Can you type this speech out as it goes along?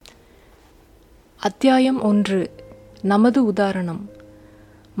அத்தியாயம் 1. நமது உதாரணம்.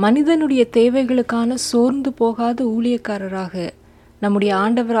 மனிதனுடைய தேவைகளுக்கான சோர்ந்து போகாத ஊழியக்காரராக நம்முடைய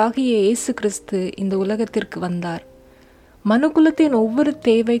ஆண்டவராகிய இயேசு கிறிஸ்து இந்த உலகத்திற்கு வந்தார். மனுக்குலத்தின் ஒவ்வொரு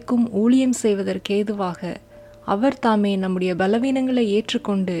தேவைக்கும் ஊழியம் செய்வதற்கேதுவாக அவர் தாமே நம்முடைய பலவீனங்களை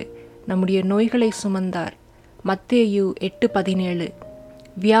ஏற்றுக்கொண்டு நம்முடைய நோய்களை சுமந்தார். மத்தேயு 8:17.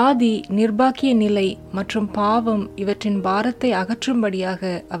 வியாதி, நிர்பாக்கிய நிலை மற்றும் பாவம் இவற்றின் பாரத்தை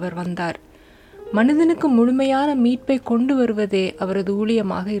அகற்றும்படியாக அவர் வந்தார். மனிதனுக்கு முழுமையான மீட்பை கொண்டு வருவதே அவரது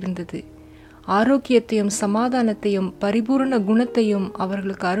ஊழியமாக இருந்தது. ஆரோக்கியத்தையும் சமாதானத்தையும் பரிபூரண குணத்தையும்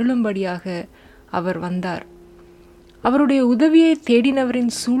அவர்களுக்கு அருளும்படியாக அவர் வந்தார். அவருடைய உதவியை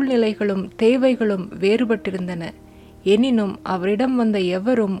தேடினவரின் சூழ்நிலைகளும் தேவைகளும் வேறுபட்டிருந்தன. எனினும் அவரிடம் வந்த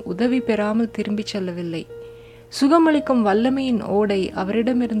எவரும் உதவி பெறாமல் திரும்பிச் செல்லவில்லை. சுகமளிக்கும் வல்லமையின் ஓடை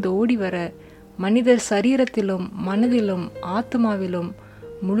அவரிடமிருந்து ஓடிவர மனிதர் சரீரத்திலும் மனதிலும் ஆத்மாவிலும்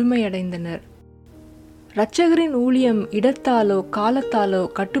முழுமையடைந்தனர். இரட்சகரின் ஊழியம் இடத்தாலோ காலத்தாலோ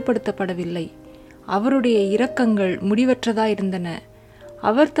கட்டுப்படுத்தப்படவில்லை. அவருடைய இரக்கங்கள் முடிவற்றதாயிருந்தன.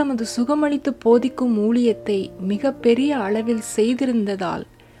 அவர் தமது சுகமளித்து போதிக்கும் ஊழியத்தை மிக பெரிய அளவில் செய்திருந்ததால்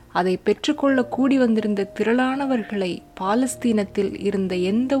அதை பெற்றுக்கொள்ள கூடி வந்திருந்த திரளானவர்களை பாலஸ்தீனத்தில் இருந்த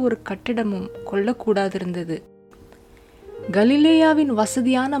எந்த ஒரு கட்டிடமும் கொள்ளக்கூடாதிருந்தது. கலிலேயாவின்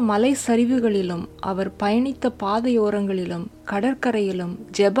வசதியான மலை சரிவுகளிலும் அவர் பயணித்த பாதையோரங்களிலும் கடற்கரையிலும்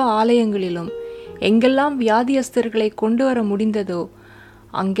ஜெப ஆலயங்களிலும் எங்கெல்லாம் வியாதியஸ்தர்களை கொண்டு வர முடிந்ததோ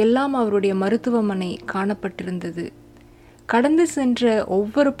அங்கெல்லாம் அவருடைய மருத்துவமனை காணப்பட்டிருந்தது. கடந்து சென்ற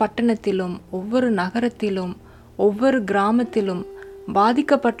ஒவ்வொரு பட்டணத்திலும் ஒவ்வொரு நகரத்திலும் ஒவ்வொரு கிராமத்திலும்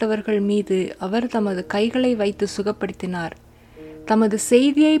பாதிக்கப்பட்டவர்கள் மீது அவர் தமது கைகளை வைத்து சுகப்படுத்தினார். தமது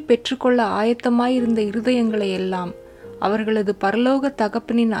செய்தியை பெற்றுக்கொள்ள ஆயத்தமாயிருந்த இருதயங்களை எல்லாம் அவர்களது பரலோக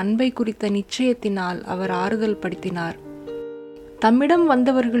தகப்பனின் அன்பை குறித்த நிச்சயத்தினால் அவர் ஆறுதல் படுத்தினார். தம்மிடம்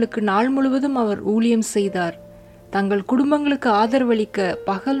வந்தவர்களுக்கு நாள் முழுவதும் அவர் ஊழியம் செய்தார். தங்கள் குடும்பங்களுக்கு ஆதரவளிக்க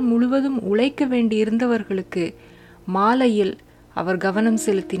பகல் முழுவதும் உழைக்க வேண்டியிருந்தவர்களுக்கு மாலையில் அவர் கவனம்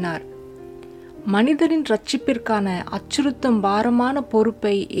செலுத்தினார். மனிதரின் இரட்சிப்பிற்கான அச்சுறுத்தும் பாரமான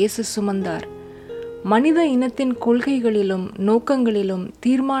பொறுப்பை இயேசு சுமந்தார். மனித இனத்தின் கொள்கைகளிலும் நோக்கங்களிலும்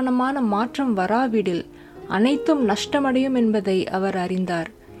தீர்மானமான மாற்றம் வராவிடில் அனைத்தும் நஷ்டமடையும் என்பதை அவர் அறிந்தார்.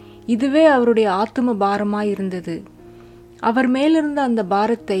 இதுவே அவருடைய ஆத்தும பாரமாயிருந்தது. அவர் மேலிருந்த அந்த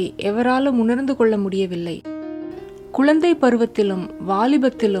பாரத்தை எவராலும் உணர்ந்து கொள்ள முடியவில்லை. குழந்தை பருவத்திலும்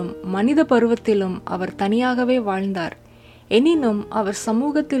வாலிபத்திலும் மனித பருவத்திலும் அவர் தனியாகவே வாழ்ந்தார். எனினும் அவர்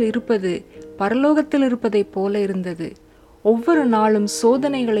சமூகத்தில் இருப்பது பரலோகத்தில் இருப்பதைப் போல இருந்தது. ஒவ்வொரு நாளும்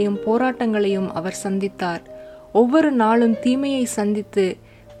சோதனைகளையும் போராட்டங்களையும் அவர் சந்தித்தார். ஒவ்வொரு நாளும் தீமையை சந்தித்து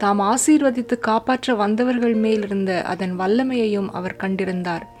தாம் ஆசீர்வதித்து காப்பாற்ற வந்தவர்கள் மேலிருந்த அதன் வல்லமையையும் அவர்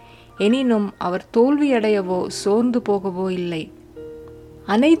கண்டிருந்தார். எனினும் அவர் தோல்வியடையவோ சோர்ந்து போகவோ இல்லை.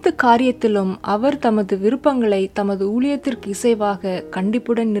 அனைத்து காரியத்திலும் அவர் தமது விருப்பங்களை தமது ஊழியத்திற்கு இசைவாக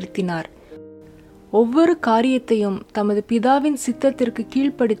கண்டிப்புடன் நிறுத்தினார். ஒவ்வொரு காரியத்தையும் தமது பிதாவின் சித்தத்திற்கு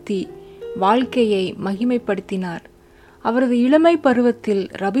கீழ்ப்படுத்தி வாழ்க்கையை மகிமைப்படுத்தினார். அவரது இளமை பருவத்தில்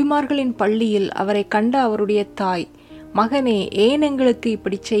ரபிமார்களின் பள்ளியில் அவரை கண்ட அவருடைய தாய், மகனே, ஏன் எங்களுக்கு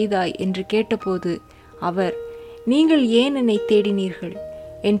இப்படி செய்தாய் என்று கேட்டபோது அவர், நீங்கள் ஏன் என்னை தேடினீர்கள்?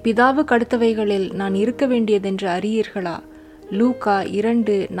 என் பிதாவுக்கு அடுத்தவைகளில் நான் இருக்க வேண்டியதென்று அறியீர்களா? லூக்கா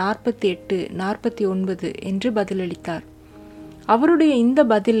 2:48-49 என்று பதிலளித்தார். அவருடைய இந்த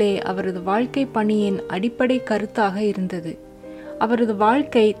பதிலே அவரது வாழ்க்கை பணியின் அடிப்படை கருத்தாக இருந்தது. அவரது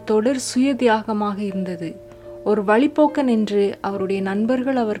வாழ்க்கை தொடர் சுயதியாகமாக இருந்தது. ஒரு வழிபோக்கன் என்று அவருடைய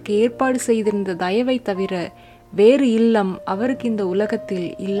நண்பர்கள் அவருக்கு ஏற்பாடு செய்திருந்த தயவை தவிர வேறு இல்லம் அவருக்கு இந்த உலகத்தில்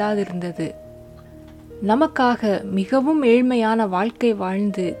இல்லாதிருந்தது. நமக்காக மிகவும் ஏழ்மையான வாழ்க்கை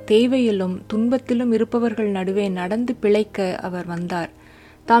வாழ்ந்து தேவையிலும் துன்பத்திலும் இருப்பவர்கள் நடுவே நடந்து பிழைக்க அவர் வந்தார்.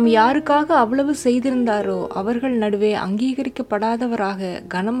 தாம் யாருக்காக அவ்வளவு செய்திருந்தாரோ அவர்கள் நடுவே அங்கீகரிக்கப்படாதவராக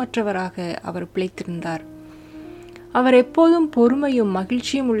கனமற்றவராக அவர் பிழைத்திருந்தார். அவர் எப்போதும் பொறுமையும்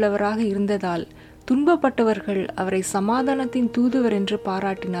மகிழ்ச்சியும் உள்ளவராக இருந்ததால் துன்பப்பட்டவர்கள் அவரை சமாதானத்தின் தூதுவர் என்று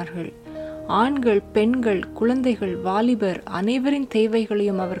பாராட்டினார்கள். ஆண்கள், பெண்கள், குழந்தைகள், வாலிபர் அனைவரின்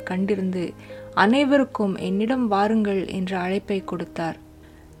தேவைகளையும் அவர் கண்டிருந்து அனைவருக்கும் என்னிடம் வாருங்கள் என்ற அழைப்பை கொடுத்தார்.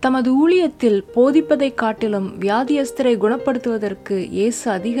 தமது ஊழியத்தில் போதிப்பதை காட்டிலும் வியாதியஸ்தரை குணப்படுத்துவதற்கு இயேசு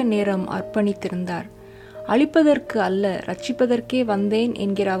அதிக நேரம் அர்ப்பணித்திருந்தார். அழிப்பதற்கு அல்ல, ரட்சிப்பதற்கே வந்தேன்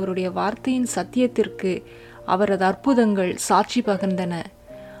என்கிற அவருடைய வார்த்தையின் சத்தியத்திற்கு அவரது அற்புதங்கள் சாட்சி பகர்ந்தன.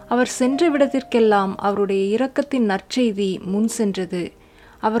 அவர் சென்ற விடத்திற்கெல்லாம் அவருடைய இரக்கத்தின் நற்செய்தி முன் சென்றது.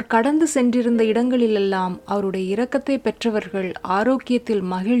 அவர் கடந்து சென்றிருந்த இடங்களிலெல்லாம் அவருடைய இரக்கத்தை பெற்றவர்கள் ஆரோக்கியத்தில்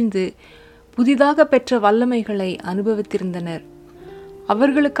மகிழ்ந்து புதிதாக பெற்ற வல்லமைகளை அனுபவித்திருந்தனர்.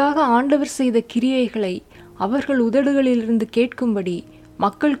 அவர்களுக்காக ஆண்டவர் செய்த கிரியைகளை அவர்கள் உதடுகளிலிருந்து கேட்கும்படி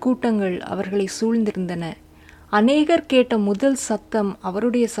மக்கள் கூட்டங்கள் அவர்களை சூழ்ந்திருந்தன. அநேகர் கேட்ட முதல் சத்தம்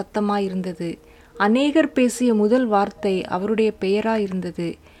அவருடைய சத்தமாயிருந்தது. அநேகர் பேசிய முதல் வார்த்தை அவருடைய பெயராயிருந்தது.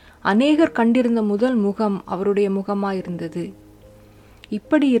 அநேகர் கண்டிருந்த முதல் முகம் அவருடைய முகமாயிருந்தது.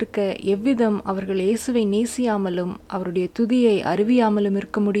 இப்படி இருக்க எவ்விதம் அவர்கள் இயேசுவை நேசியாமலும் அவருடைய துதியை அறிவியாமலும்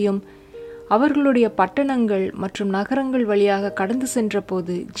இருக்க முடியும்? அவர்களுடைய பட்டணங்கள் மற்றும் நகரங்கள் வழியாக கடந்து சென்ற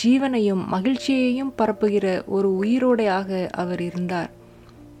போது ஜீவனையும் மகிழ்ச்சியையும் பரப்புகிற ஒரு உயிரோடையாக அவர் இருந்தார்.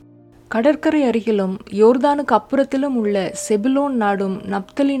 கடற்கரை அருகிலும் யோர்தானுக்கு அப்புறத்திலும் உள்ள செபுலோன் நாடும்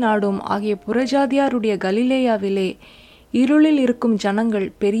நப்தலி நாடும் ஆகிய புறஜாதியாருடைய கலிலேயாவிலே இருளில் இருக்கும் ஜனங்கள்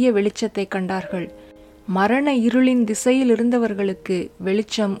பெரிய வெளிச்சத்தை கண்டார்கள். மரண இருளின் திசையில் இருந்தவர்களுக்கு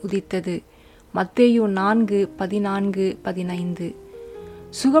வெளிச்சம் உதித்தது. மத்தேயு 4:14-15.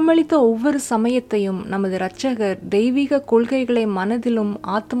 சுகமளித்த ஒவ்வொரு சமயத்தையும் நமது இரட்சகர் தெய்வீக கொள்கைகளை மனதிலும்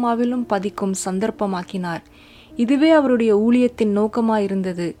ஆத்மாவிலும் பதிக்கும் சந்தர்ப்பமாக்கினார். இதுவே அவருடைய ஊழியத்தின்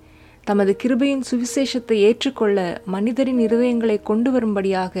நோக்கமாயிருந்தது. தமது கிருபையின் சுவிசேஷத்தை ஏற்றுக்கொள்ள மனிதரின் இருதயங்களை கொண்டு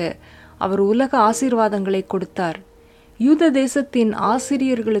வரும்படியாக அவர் உலக ஆசீர்வாதங்களை கொடுத்தார். யூத தேசத்தின்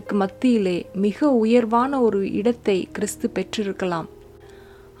ஆசிரியர்களுக்கு மத்தியிலே மிக உயர்வான ஒரு இடத்தை கிறிஸ்து பெற்றிருக்கலாம்.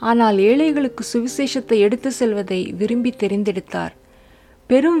 ஆனால் ஏழைகளுக்கு சுவிசேஷத்தை எடுத்து செல்வதை விரும்பி தெரிந்தெடுத்தார்.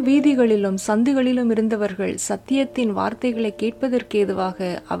 பெரும் வீதிகளிலும் சந்துகளிலும் இருந்தவர்கள் சத்தியத்தின் வார்த்தைகளை கேட்பதற்கு ஏதுவாக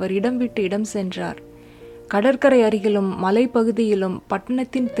அவர் இடம் விட்டு இடம் சென்றார். கடற்கரை அருகிலும் மலைப்பகுதியிலும்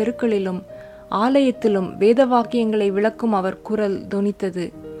பட்டணத்தின் தெருக்களிலும் ஆலயத்திலும் வேத வாக்கியங்களை விளக்கும் அவர் குரல் தொனித்தது.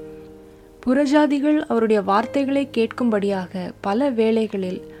 புறஜாதிகள் அவருடைய வார்த்தைகளை கேட்கும்படியாக பல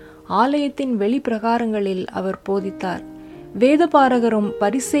வேளைகளில் ஆலயத்தின் வெளிப்பிரகாரங்களில் அவர் போதித்தார். வேதபாரகரும்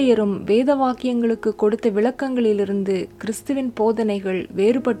பரிசேயரும் வேத வாக்கியங்களுக்கு கொடுத்த விளக்கங்களிலிருந்து கிறிஸ்துவின் போதனைகள்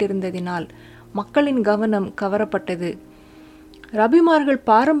வேறுபட்டிருந்ததினால் மக்களின் கவனம் கவரப்பட்டது. ரபிமார்கள்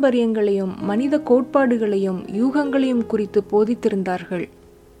பாரம்பரியங்களையும் மனித கோட்பாடுகளையும் யூகங்களையும் குறித்து போதித்திருந்தார்கள்.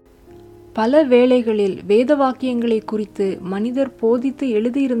 பல வேளைகளில் வேத வாக்கியங்களை குறித்து மனிதர் போதித்து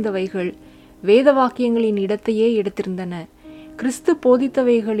எழுதியிருந்தவைகள் வேத வாக்கியங்களின் இடத்தையே எடுத்திருந்தன. கிறிஸ்து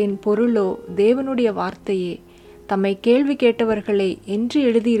போதித்தவைகளின் பொருளோ தேவனுடைய வார்த்தையே. தம்மை கேள்வி கேட்டவர்களை என்று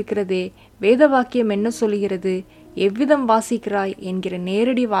எழுதியிருக்கிறதே, வேத வாக்கியம் என்ன சொல்கிறது, எவ்விதம் வாசிக்கிறாய் என்கிற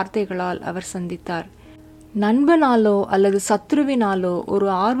நேரடி வார்த்தைகளால் அவர் சந்தித்தார். நண்பனாலோ அல்லது சத்ருவினாலோ ஒரு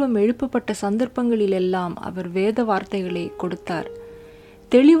ஆர்வம் எழுப்பப்பட்ட சந்தர்ப்பங்களிலெல்லாம் அவர் வேத வார்த்தைகளை கொடுத்தார்.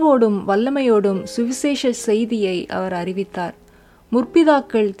 தெளிவோடும் வல்லமையோடும் சுவிசேஷ செய்தியை அவர் அறிவித்தார்.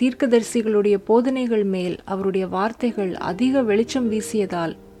 முற்பிதாக்கள் தீர்க்கதரிசிகளுடைய போதனைகள் மேல் அவருடைய வார்த்தைகள் அதிக வெளிச்சம்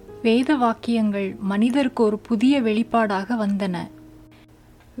வீசியதால் வேத வாக்கியங்கள் மனிதருக்கு ஒரு புதிய வெளிப்பாடாக வந்தன.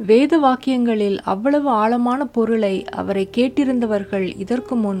 வேத வாக்கியங்களில் அவ்வளவு ஆழமான பொருளை அவரை கேட்டிருந்தவர்கள்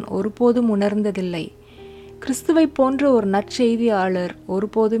இதற்கு முன் ஒருபோதும் உணர்ந்ததில்லை. கிறிஸ்துவை போன்ற ஒரு நற்செய்தியாளர்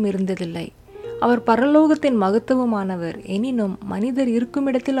ஒருபோதும் இருந்ததில்லை. அவர் பரலோகத்தின் மகத்துவமானவர். எனினும் மனிதர்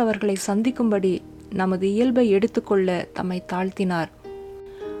இருக்குமிடத்தில் அவர்களை சந்திக்கும்படி நமது இயல்பை எடுத்துக்கொள்ள தம்மை தாழ்த்தினார்.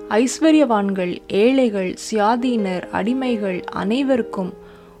 ஐஸ்வர்யவான்கள், ஏழைகள், சுயாதீனர், அடிமைகள் அனைவருக்கும்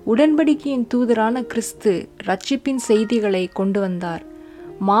உடன்படிக்கையின் தூதரான கிறிஸ்து இரட்சிப்பின் செய்திகளை கொண்டு வந்தார்.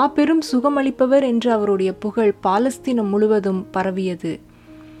 மாபெரும் சுகமளிப்பவர் என்று அவருடைய புகழ் பாலஸ்தீனம் முழுவதும் பரவியது.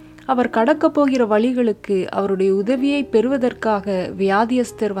 அவர் கடக்கப் போகிற வழிகளுக்கு அவருடைய உதவியை பெறுவதற்காக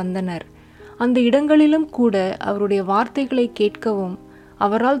வியாதியஸ்தர் வந்தனர். அந்த இடங்களிலும் கூட அவருடைய வார்த்தைகளை கேட்கவும்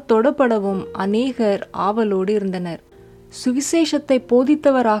அவரால் தொடப்படவும் அநேகர் ஆவலோடு இருந்தனர். சுவிசேஷத்தை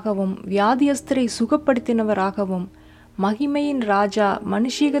போதித்தவராகவும் வியாதியஸ்தரை சுகப்படுத்தினவராகவும் மகிமையின் ராஜா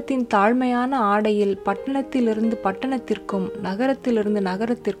மனுஷீகத்தின் தாழ்மையான ஆடையில் பட்டணத்திலிருந்து பட்டணத்திற்கும் நகரத்திலிருந்து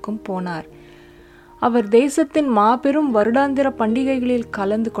நகரத்திற்கும் போனார். அவர் தேசத்தின் மாபெரும் வருடாந்திர பண்டிகைகளில்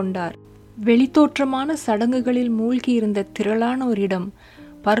கலந்து கொண்டார். வெளித்தோற்றமான சடங்குகளில் மூழ்கியிருந்த திரளானோரிடம்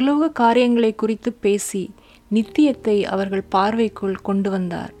பரலோக காரியங்களை குறித்து பேசி நித்தியத்தை அவர்கள் பார்வைக்குள் கொண்டு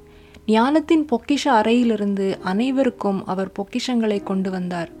வந்தார். ஞானத்தின் பொக்கிஷ அறையிலிருந்து அனைவருக்கும் அவர் பொக்கிஷங்களை கொண்டு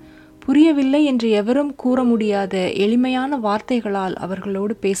வந்தார். புரியவில்லை என்று எவரும் கூற முடியாத எளிமையான வார்த்தைகளால்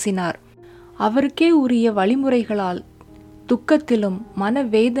அவர்களோடு பேசினார். அவருக்கே உரிய வழிமுறைகளால் துக்கத்திலும்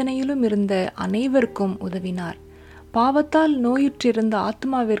மனவேதனையிலும் இருந்த அனைவருக்கும் உதவினார். பாவத்தால் நோயுற்றிருந்த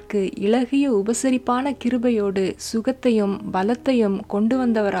ஆத்மாவிற்கு இளகிய உபசரிப்பான கிருபையோடு சுகத்தையும் பலத்தையும் கொண்டு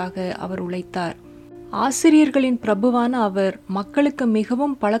வந்தவராக அவர் உழைத்தார். ஆசிரியர்களின் பிரபுவான அவர் மக்களுக்கு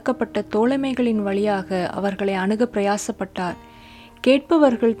மிகவும் பழக்கப்பட்ட தோழமைகளின் வழியாக அவர்களை அணுக பிரயாசப்பட்டார்.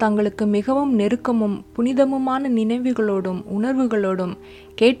 கேட்பவர்கள் தங்களுக்கு மிகவும் நெருக்கமும் புனிதமுமான நினைவுகளோடும் உணர்வுகளோடும்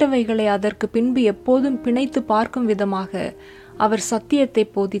கேட்டவைகளை அதற்கு பின்பு எப்போதும் பிணைத்து பார்க்கும் விதமாக அவர் சத்தியத்தை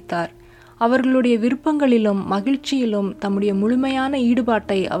போதித்தார். அவர்களுடைய விருப்பங்களிலும் மகிழ்ச்சியிலும் தம்முடைய முழுமையான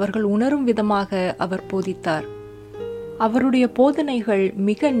ஈடுபாட்டை அவர்கள் உணரும் விதமாக அவர் போதித்தார். அவருடைய போதனைகள்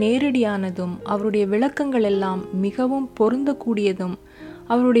மிக நேரடியானதும் அவருடைய விளக்கங்கள் எல்லாம் மிகவும் பொருந்தக்கூடியதும்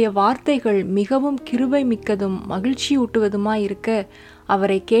அவருடைய வார்த்தைகள் மிகவும் கிருபை மிக்கதும் மகிழ்ச்சியூட்டுவதுமாயிருக்க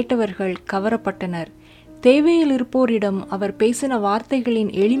அவரை கேட்டவர்கள் கவரப்பட்டனர். தேவையில் இருப்போரிடம் அவர் பேசின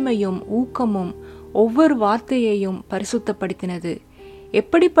வார்த்தைகளின் எளிமையும் ஊக்கமும் ஒவ்வொரு வார்த்தையையும் பரிசுத்தப்படுத்தினது.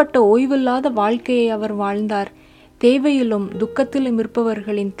 எப்படிப்பட்ட ஓய்வில்லாத வாழ்க்கையை அவர் வாழ்ந்தார்! தேவையிலும் துக்கத்திலும்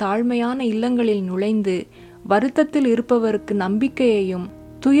இருப்பவர்களின் தாழ்மையான இல்லங்களில் நுழைந்து வருத்தத்தில் இருப்பவருக்கு நம்பிக்கையையும்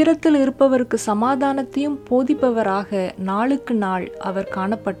துயரத்தில் இருப்பவருக்கு சமாதானத்தையும் போதிப்பவராக நாளுக்கு நாள் அவர்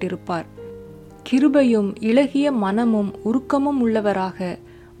காணப்பட்டிருப்பார். கிருபையும் இளகிய மனமும் உருக்கமும் உள்ளவராக,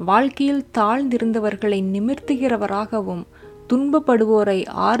 வாழ்க்கையில் தாழ்ந்திருந்தவர்களை நிமிர்த்துகிறவராகவும் துன்பப்படுவோரை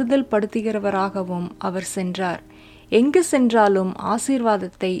ஆறுதல் படுத்துகிறவராகவும் அவர் சென்றார். எங்கு சென்றாலும்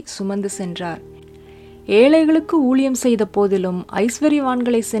ஆசீர்வாதத்தை சுமந்து சென்றார். ஏழைகளுக்கு ஊழியம் செய்த போதிலும்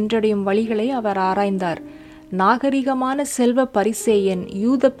ஐஸ்வர்யவான்களை சென்றடையும் வழிகளை அவர் ஆராய்ந்தார். நாகரிகமான செல்வ பரிசேயன்,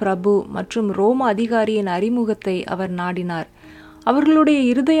 யூத பிரபு மற்றும் ரோம அதிகாரியின் அறிமுகத்தை அவர் நாடினார். அவர்களுடைய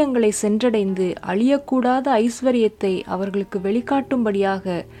இருதயங்களை சென்றடைந்து அழியக்கூடாத ஐஸ்வர்யத்தை அவர்களுக்கு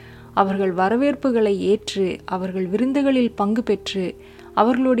வெளிக்காட்டும்படியாக அவர்கள் வரவேற்புகளை ஏற்று அவர்கள் விருந்துகளில் பங்கு பெற்று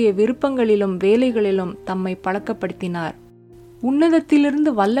அவர்களுடைய விருப்பங்களிலும் வேலைகளிலும் தம்மை பழக்கப்படுத்தினார்.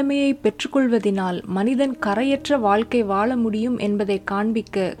 உன்னதத்திலிருந்து வல்லமையை பெற்றுக்கொள்வதினால் மனிதன் கரையற்ற வாழ்க்கை வாழ முடியும் என்பதை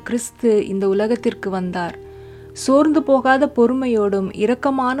காண்பிக்க கிறிஸ்து இந்த உலகத்திற்கு வந்தார். சோர்ந்து போகாத பொறுமையோடும்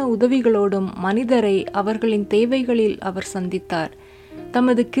இரக்கமான உதவிகளோடும் மனிதரை அவர்களின் தேவைகளில் அவர் சந்தித்தார்.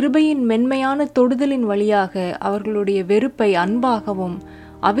 தமது கிருபையின் மென்மையான தொடுதலின் வழியாக அவர்களுடைய வெறுப்பை அன்பாகவும்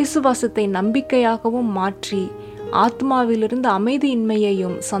அவிசுவாசத்தை நம்பிக்கையாகவும் மாற்றி ஆத்மாவிலிருந்து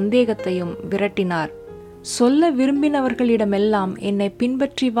அமைதியின்மையையும் சந்தேகத்தையும் விரட்டினார். சொல்ல விரும்பினவர்களிடமெல்லாம் என்னை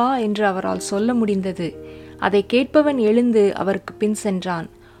பின்பற்றி வா என்று அவரால் சொல்ல முடிந்தது. அதை கேட்பவன் எழுந்து அவருக்கு பின் சென்றான்.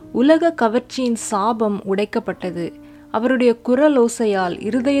 உலக கவர்ச்சியின் சாபம் உடைக்கப்பட்டது. அவருடைய குரலோசையால்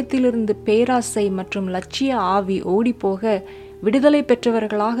இருதயத்திலிருந்து பேராசை மற்றும் லட்சிய ஆவி ஓடிப்போக விடுதலை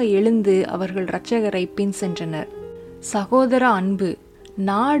பெற்றவர்களாக எழுந்து அவர்கள் இரட்சகரை பின் சென்றனர். சகோதர அன்பு,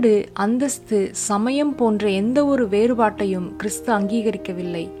 நாடு, அந்தஸ்து, சமயம் போன்ற எந்த ஒரு வேறுபாட்டையும் கிறிஸ்து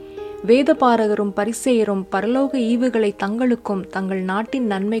அங்கீகரிக்கவில்லை. வேதபாரகரும் பரிசேயரும் பரலோக ஈவுகளை தங்களுக்கும் தங்கள் நாட்டின்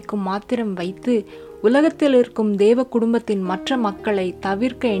நன்மைக்கும் மாத்திரம் வைத்து உலகத்தில் இருக்கும் தேவ குடும்பத்தின் மற்ற மக்களை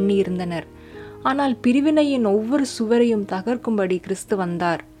தவிர்க்க எண்ணியிருந்தனர். ஆனால் பிரிவினையின் ஒவ்வொரு சுவரையும் தகர்க்கும்படி கிறிஸ்து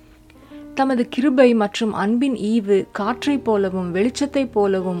வந்தார். தமது கிருபை மற்றும் அன்பின் ஈவு காற்றைப் போலவும் வெளிச்சத்தைப்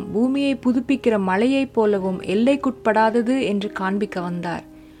போலவும் பூமியை புதுப்பிக்கிற மழையைப் போலவும் எல்லைக்குட்படாதது என்று காண்பிக்க வந்தார்.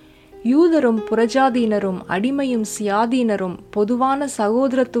 யூதரும் புறஜாதியினரும் அடிமையும் சியாதீனரும் பொதுவான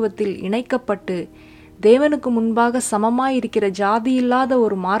சகோதரத்துவத்தில் இணைக்கப்பட்டு தேவனுக்கு முன்பாக சமமாயிருக்கிற ஜாதியில்லாத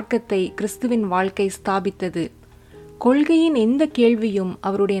ஒரு மார்க்கத்தை கிறிஸ்துவின் வாழ்க்கை ஸ்தாபித்தது. கொள்கையின் எந்த கேள்வியும்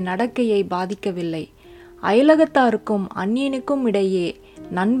அவருடைய நடக்கையை பாதிக்கவில்லை. அயலகத்தாருக்கும் அந்நியனுக்கும் இடையே,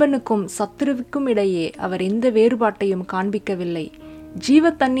 நண்பனுக்கும் சத்துருவுக்கும் இடையே அவர் எந்த வேறுபாட்டையும் காண்பிக்கவில்லை.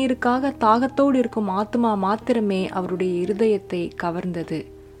 ஜீவ தண்ணீருக்காக தாகத்தோடு இருக்கும் ஆத்மா மாத்திரமே அவருடைய இருதயத்தை கவர்ந்தது.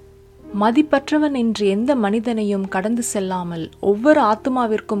 மதிப்பற்றவன் என்று எந்த மனிதனையும் கடந்து செல்லாமல் ஒவ்வொரு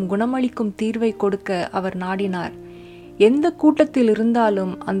ஆத்மாவிற்கும் குணமளிக்கும் தீர்வை கொடுக்க அவர் நாடினார். எந்த கூட்டத்தில்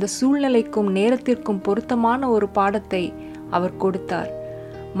இருந்தாலும் அந்த சூழ்நிலைக்கும் நேரத்திற்கும் பொருத்தமான ஒரு பாடத்தை அவர் கொடுத்தார்.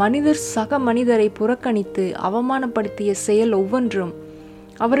 மனிதர் சக மனிதரை புறக்கணித்து அவமானப்படுத்திய செயல் ஒவ்வொன்றும்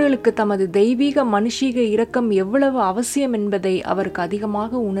அவர்களுக்கு தமது தெய்வீக மனுஷீக இரக்கம் எவ்வளவு அவசியம் என்பதை அவருக்கு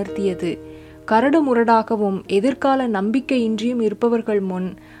அதிகமாக உணர்த்தியது. கரடு முரடாகவும் எதிர்கால நம்பிக்கையின்றியும் இருப்பவர்கள் முன்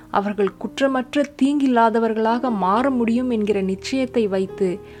அவர்கள் குற்றமற்ற தீங்கில்லாதவர்களாக மாற முடியும் என்கிற நிச்சயத்தை வைத்து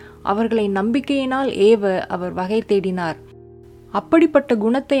அவர்களை நம்பிக்கையினால் ஏவ அவர் வகை தேடினார். அப்படிப்பட்ட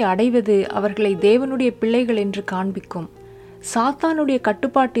குணத்தை அடைவது அவர்களை தேவனுடைய பிள்ளைகள் என்று காண்பிக்கும். சாத்தானுடைய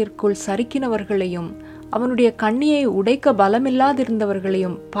கட்டுப்பாட்டிற்குள் சறுக்கினவர்களையும் அவனுடைய கண்ணியை உடைக்க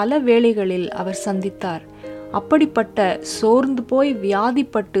பலமில்லாதிருந்தவர்களையும் பல வேளைகளில் அவர் சந்தித்தார். அப்படிப்பட்ட சோர்ந்து போய்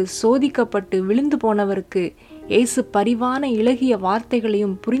வியாதிப்பட்டு சோதிக்கப்பட்டு விழுந்து போனவருக்கு இயேசு பரிவான இளகிய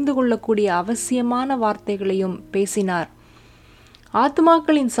வார்த்தைகளையும் புரிந்து கொள்ளக்கூடிய அவசியமான வார்த்தைகளையும் பேசினார்.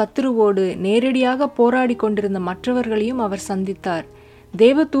 ஆத்மாக்களின் சத்துருவோடு நேரடியாக போராடி கொண்டிருந்த மற்றவர்களையும் அவர் சந்தித்தார்.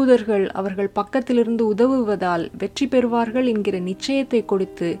 தேவதூதர்கள் அவர்கள் பக்கத்திலிருந்து உதவுவதால் வெற்றி பெறுவார்கள் என்கிற நிச்சயத்தை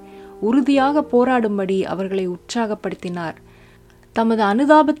கொடுத்து உறுதியாக போராடும்படி அவர்களை உற்சாகப்படுத்தினார். தமது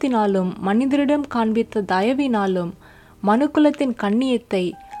அனுதாபத்தினாலும் மனிதரிடம் காண்பித்த தயவினாலும் மனுக்குலத்தின் கண்ணியத்தை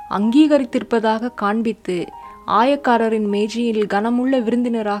அங்கீகரித்திருப்பதாக காண்பித்து ஆயக்காரரின் மேஜையில் கனமுள்ள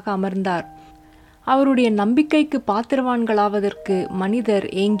விருந்தினராக அமர்ந்தார். அவருடைய நம்பிக்கைக்கு பாத்திரவான்களாவதற்கு மனிதர்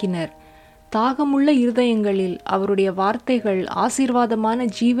ஏங்கினர். தாகமுள்ள இருதயங்களில் அவருடைய வார்த்தைகள் ஆசீர்வாதமான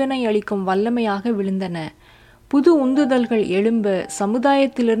ஜீவனை அளிக்கும் வல்லமையாக விழுந்தன. புது உந்துதல்கள் எழும்ப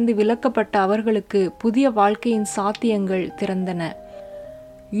சமுதாயத்திலிருந்து விலக்கப்பட்ட அவர்களுக்கு புதிய வாழ்க்கையின் சாத்தியங்கள் திறந்தன.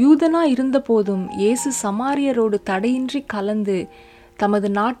 யூதனா இருந்த போதும் இயேசு சமாரியரோடு தடையின்றி கலந்து தமது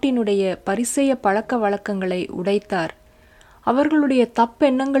நாட்டினுடைய பரிசேய பழக்க வழக்கங்களை உடைத்தார். அவர்களுடைய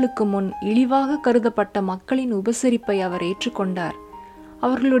தப்பெண்ணங்களுக்கு முன் இழிவாக கருதப்பட்ட மக்களின் உபசரிப்பை அவர் ஏற்றுக்கொண்டார்.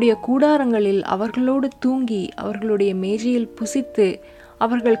 அவர்களுடைய கூடாரங்களில் அவர்களோடு தூங்கி, அவர்களுடைய மேஜையில் புசித்து,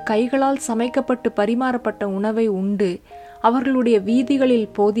 அவர்கள் கைகளால் சமைக்கப்பட்டு பரிமாறப்பட்ட உணவை உண்டு, அவர்களுடைய வீதிகளில்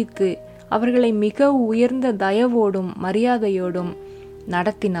போதித்து, அவர்களை மிக உயர்ந்த தயவோடும் மரியாதையோடும்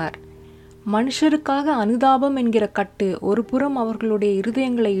நடத்தினார். மனுஷருக்காக அனுதாபம் என்கிற கட்டு ஒரு புறம் அவர்களுடைய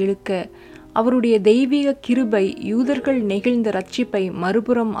இருதயங்களை இழுக்க, அவருடைய தெய்வீக கிருபை யூதர்கள் நெகிழ்ந்த இரட்சிப்பை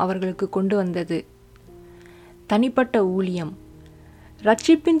மறுபுறம் அவர்களுக்கு கொண்டு வந்தது. தனிப்பட்ட ஊழியம்.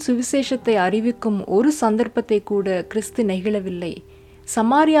 இரட்சிப்பின் சுவிசேஷத்தை அறிவிக்கும் ஒரு சந்தர்ப்பத்தை கூட கிறிஸ்து நெகிழவில்லை.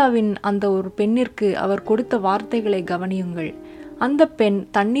 சமாரியாவின் அந்த ஒரு பெண்ணிற்கு அவர் கொடுத்த வார்த்தைகளை கவனியுங்கள். அந்த பெண்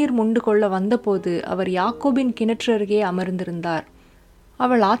தண்ணீர் முண்டு கொள்ள வந்தபோது அவர் யாக்கோபின் கிணற்றருகே அமர்ந்திருந்தார்.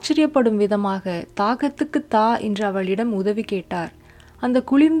 அவள் ஆச்சரியப்படும் விதமாக, தாகத்துக்கு தா என்று அவளிடம் உதவி கேட்டார். அந்த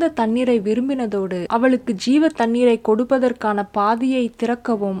குளிர்ந்த தண்ணீரை விரும்பினதோடு அவளுக்கு ஜீவ தண்ணீரை கொடுப்பதற்கான பாதையை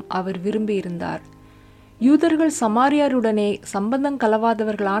திறக்கவும் அவர் விரும்பியிருந்தார். யூதர்கள் சமாரியாருடனே சம்பந்தம்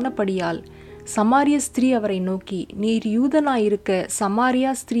கலவாதவர்களானபடியால் சமாரிய ஸ்திரீ அவரை நோக்கி, நீர் யூதனாயிருக்க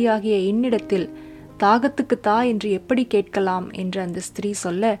சமாரியா ஸ்திரீயாகிய என்னிடத்தில் தாகத்துக்கு தா என்று எப்படி கேட்கலாம் என்று அந்த ஸ்திரீ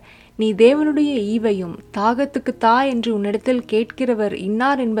சொல்ல, நீ தேவனுடைய ஈவையும் தாகத்துக்கு தா என்று உன்னிடத்தில் கேட்கிறவர்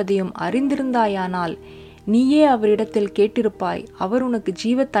இன்னார் என்பதையும் அறிந்திருந்தாயானால் நீயே அவரிடத்தில் கேட்டிருப்பாய், அவர் உனக்கு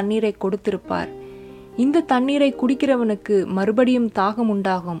ஜீவ தண்ணீரை கொடுத்திருப்பார். இந்த தண்ணீரை குடிக்கிறவனுக்கு மறுபடியும் தாகம்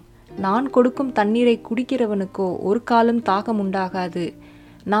உண்டாகும். நான் கொடுக்கும் தண்ணீரை குடிக்கிறவனுக்கோ ஒரு காலம் தாகம் உண்டாகாது.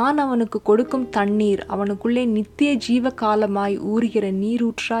 நான் அவனுக்கு கொடுக்கும் தண்ணீர் அவனுக்குள்ளே நித்திய ஜீவ காலமாய் ஊறுகிற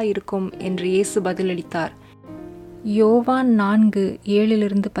நீரூற்றாய் இருக்கும் என்று இயேசு பதிலளித்தார். யோவான்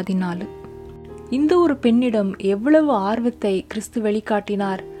 4:7-14. இந்த ஒரு பெண்ணிடம் எவ்வளவு ஆர்வத்தை கிறிஸ்து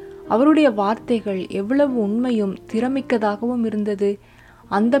வெளிக்காட்டினார்! அவருடைய வார்த்தைகள் எவ்வளவு உண்மையும் திறமிக்கதாகவும் இருந்தது.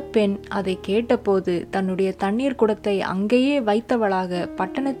 அந்த பெண் அதை கேட்டபோது தன்னுடைய தண்ணீர் குடத்தை அங்கேயே வைத்தவளாக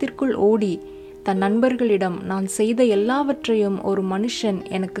பட்டணத்திற்குள் ஓடி தன் நண்பர்களிடம், நான் செய்த எல்லாவற்றையும் ஒரு மனுஷன்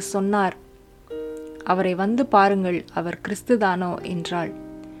எனக்கு சொன்னார், அவரை வந்து பாருங்கள், அவர் கிறிஸ்துதானோ என்றாள்.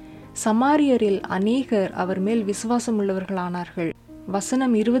 சமாரியரில் அநேகர் அவர் மேல் விசுவாசம் உள்ளவர்களானார்கள்.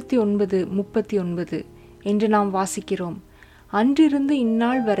 வசனம் 29-39 என்று நாம் வாசிக்கிறோம். அன்றிருந்து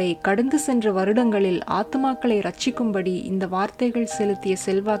இந்நாள் வரை கடந்து சென்ற வருடங்களில் ஆத்துமாக்களை ரட்சிக்கும்படி இந்த வார்த்தைகள் செலுத்திய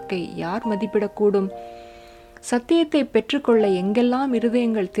செல்வாக்கை யார் மதிப்பிடக்கூடும்? சத்தியத்தை பெற்றுக்கொள்ள எங்கெல்லாம்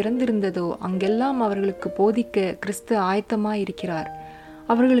இருதயங்கள் திறந்திருந்ததோ அங்கெல்லாம் அவர்களுக்கு போதிக்க கிறிஸ்து ஆயத்தமாயிருக்கிறார்.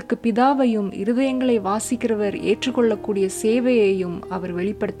 அவர்களுக்கு பிதாவையும் இருதயங்களை வாசிக்கிறவர் ஏற்றுக்கொள்ளக்கூடிய சேவையையும் அவர்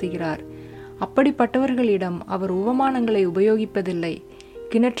வெளிப்படுத்துகிறார். அப்படிப்பட்டவர்களிடம் அவர் உவமானங்களை உபயோகிப்பதில்லை.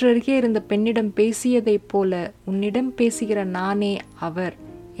 கிணற்றருகே இருந்த பெண்ணிடம் பேசியதைப் போல, உன்னிடம் பேசுகிற நானே அவர்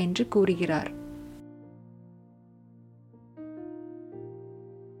என்று கூறுகிறார்.